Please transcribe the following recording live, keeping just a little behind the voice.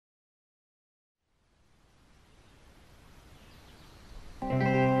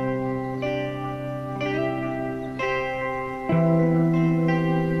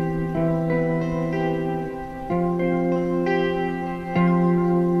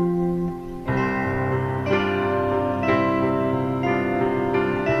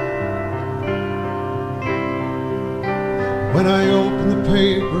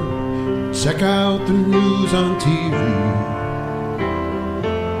about the news on TV.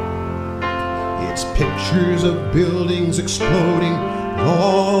 It's pictures of buildings exploding,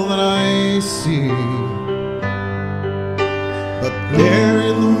 all that I see. But there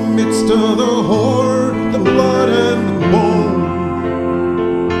in the midst of the horror, the blood and the bone,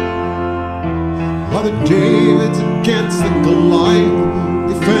 are the Davids against the Goliath,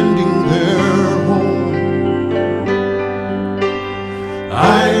 defending their home.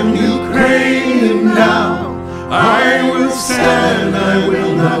 I am Ukrainian now, I will stand, I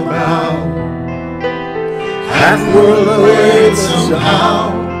will not bow. Half-world awaits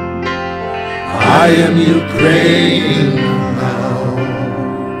somehow, I am Ukrainian now.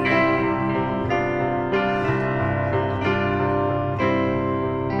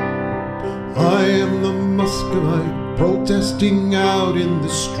 I am the Muscovite protesting out in the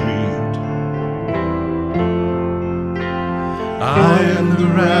street. I am the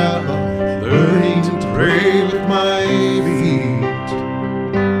rabbi learning to pray with my feet.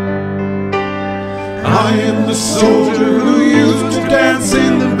 I am the soldier who used to dance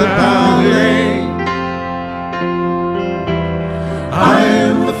in the ballet. I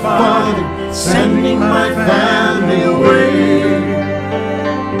am the father sending my family away.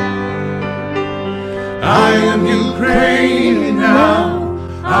 I am Ukrainian now,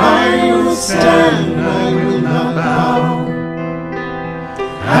 I will stand, I will not bow.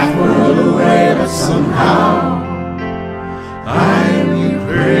 Half-world away, but somehow I am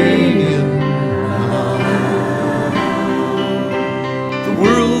Ukrainian now. The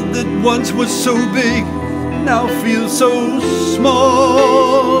world that once was so big now feels so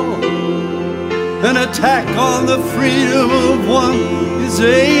small. An attack on the freedom of one is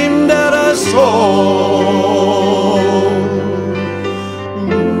aimed at us all.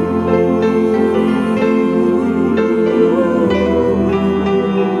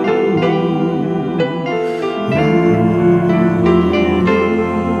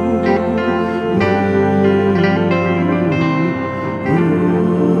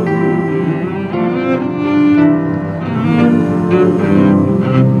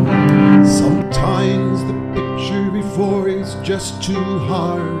 Just too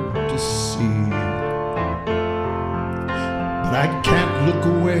hard to see, but I can't look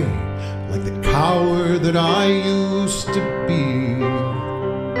away like the coward that I used to be.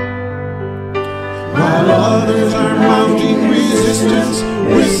 While others are mounting resistance,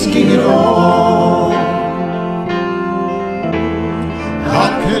 risking it all, how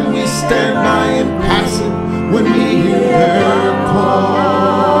can we stand by impassive when we hear their call?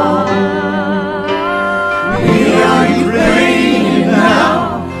 We are Ukrainian now,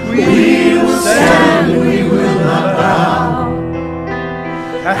 we will stand and we will not bow.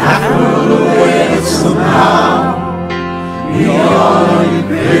 Half-world away, but somehow we are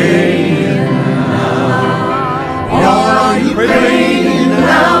Ukrainian now. We are Ukrainian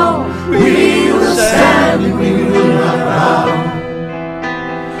now, we will stand and we will not bow.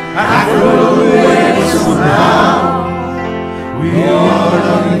 Half-world away, but somehow we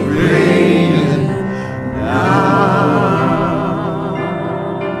are Ukrainian now.